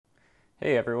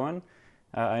Hey everyone.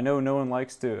 I know no one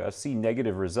likes to see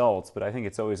negative results, but I think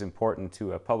it's always important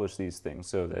to publish these things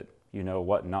so that you know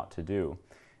what not to do.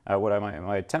 What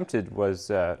I attempted was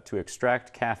to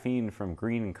extract caffeine from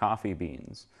green coffee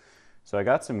beans. So I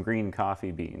got some green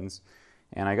coffee beans,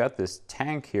 and I got this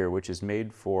tank here which is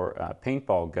made for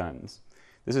paintball guns.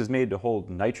 This is made to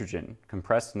hold nitrogen,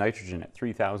 compressed nitrogen at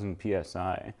 3,000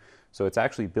 psi. So it's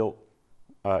actually built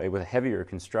with a heavier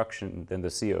construction than the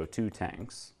CO2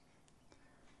 tanks.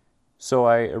 So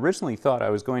I originally thought I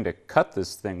was going to cut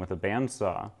this thing with a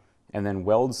bandsaw and then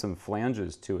weld some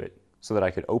flanges to it so that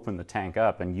I could open the tank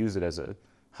up and use it as a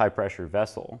high-pressure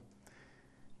vessel.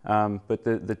 But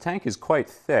the tank is quite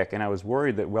thick, and I was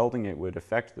worried that welding it would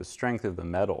affect the strength of the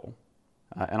metal.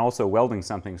 And also welding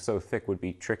something so thick would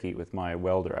be tricky with my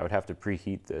welder. I would have to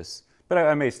preheat this. But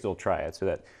I may still try it,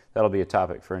 so that'll be a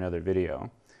topic for another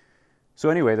video. So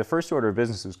anyway, the first order of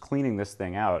business was cleaning this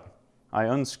thing out. I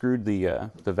unscrewed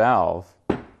the valve.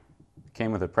 It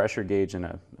came with a pressure gauge and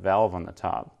a valve on the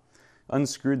top.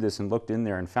 Unscrewed this and looked in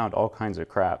there and found all kinds of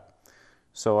crap.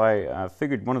 So I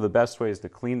figured one of the best ways to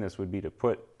clean this would be to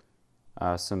put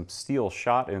some steel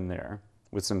shot in there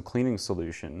with some cleaning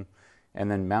solution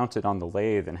and then mount it on the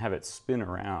lathe and have it spin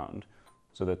around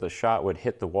so that the shot would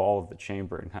hit the wall of the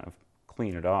chamber and kind of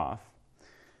clean it off.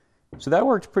 So that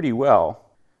worked pretty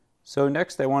well. So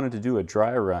next I wanted to do a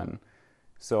dry run.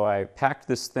 So I packed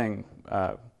this thing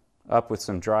up with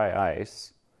some dry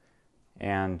ice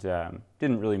and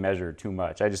didn't really measure too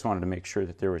much. I just wanted to make sure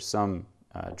that there was some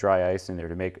dry ice in there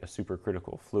to make a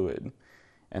supercritical fluid.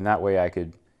 And that way I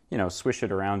could, swish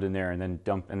it around in there and then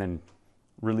dump and then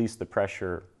release the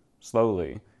pressure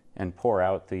slowly and pour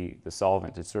out the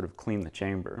solvent to sort of clean the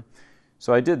chamber.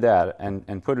 So I did that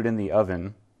and put it in the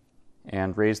oven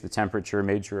and raised the temperature,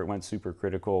 made sure it went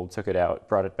supercritical, took it out,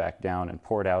 brought it back down, and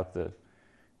poured out the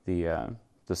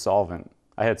solvent.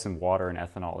 I had some water and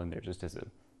ethanol in there just as a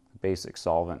basic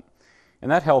solvent,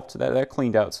 and that helped. That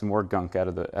cleaned out some more gunk out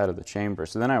of the chamber.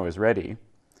 So then I was ready,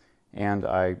 and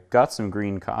I got some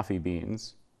green coffee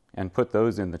beans and put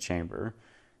those in the chamber,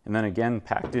 and then again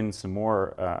packed in some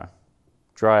more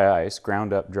dry ice,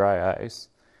 ground up dry ice,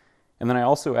 and then I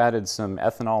also added some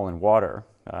ethanol and water,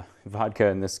 vodka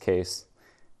in this case,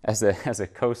 as a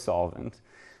cosolvent.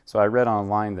 So I read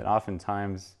online that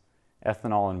oftentimes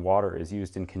ethanol and water is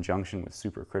used in conjunction with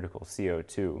supercritical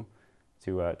CO2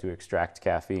 to extract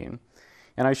caffeine.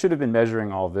 And I should have been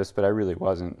measuring all of this, but I really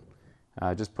wasn't.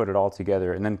 Just put it all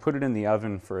together and then put it in the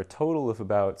oven for a total of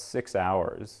about 6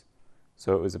 hours.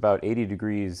 So it was about 80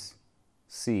 degrees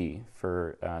C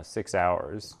for 6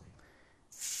 hours.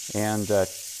 And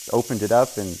opened it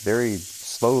up and very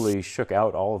slowly shook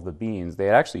out all of the beans. They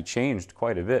had actually changed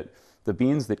quite a bit. The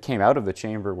beans that came out of the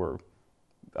chamber were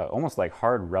almost like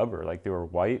hard rubber, like they were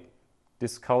white,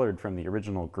 discolored from the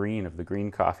original green of the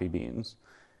green coffee beans.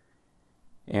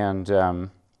 And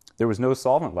there was no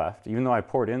solvent left. Even though I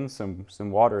poured in some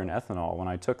water and ethanol, when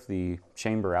I took the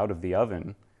chamber out of the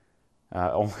oven,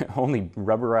 only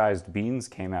rubberized beans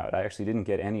came out. I actually didn't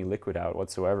get any liquid out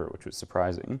whatsoever, which was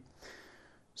surprising.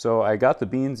 So I got the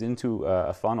beans into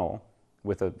a funnel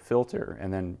with a filter,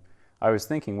 and then I was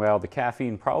thinking, well, the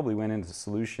caffeine probably went into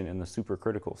solution in the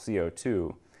supercritical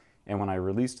CO2, and when I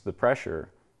released the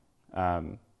pressure,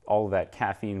 all of that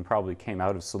caffeine probably came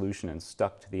out of solution and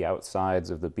stuck to the outsides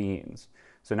of the beans.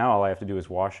 So now all I have to do is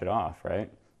wash it off,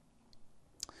 right?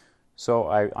 So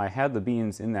I had the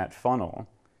beans in that funnel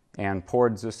and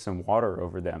poured just some water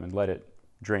over them and let it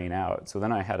drain out. So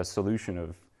then I had a solution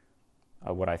of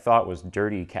what I thought was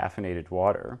dirty caffeinated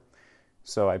water.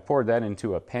 So I poured that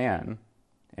into a pan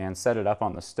and set it up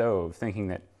on the stove, thinking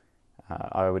that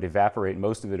I would evaporate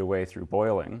most of it away through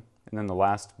boiling, and then the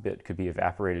last bit could be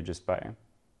evaporated just by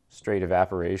straight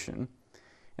evaporation.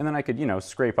 And then I could,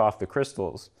 scrape off the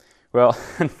crystals. Well,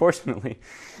 unfortunately,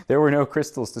 there were no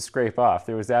crystals to scrape off.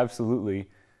 There was absolutely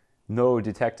no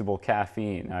detectable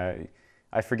caffeine.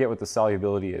 I forget what the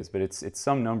solubility is, but it's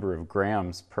some number of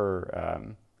grams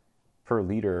per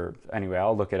liter. Anyway,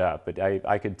 I'll look it up, but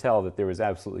I could tell that there was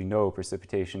absolutely no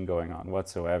precipitation going on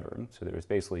whatsoever. So there was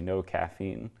basically no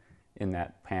caffeine in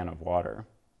that pan of water.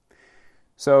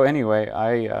 So anyway,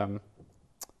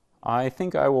 I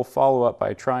think I will follow up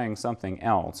by trying something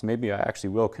else. Maybe I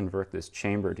actually will convert this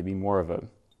chamber to be more of a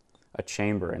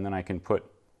chamber, and then I can put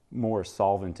more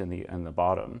solvent in the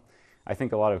bottom. I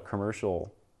think a lot of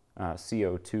commercial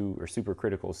CO2 or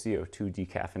supercritical CO2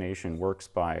 decaffeination works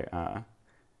by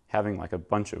having like a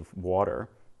bunch of water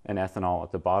and ethanol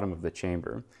at the bottom of the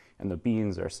chamber, and the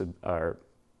beans are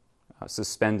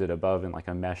suspended above in like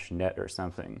a mesh net or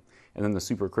something, and then the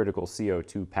supercritical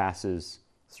CO2 passes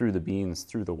through the beans,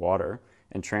 through the water,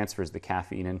 and transfers the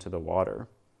caffeine into the water.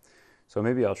 So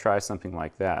maybe I'll try something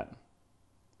like that.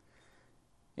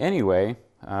 Anyway,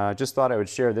 just thought I would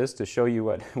share this to show you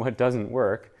what doesn't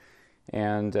work.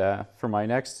 And for my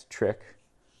next trick,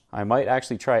 I might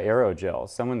actually try aerogels.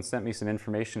 Someone sent me some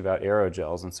information about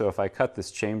aerogels, and so if I cut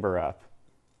this chamber up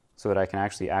so that I can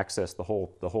actually access the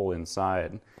hole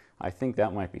inside, I think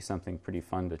that might be something pretty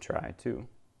fun to try too.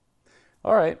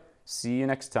 All right, see you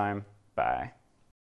next time. Bye.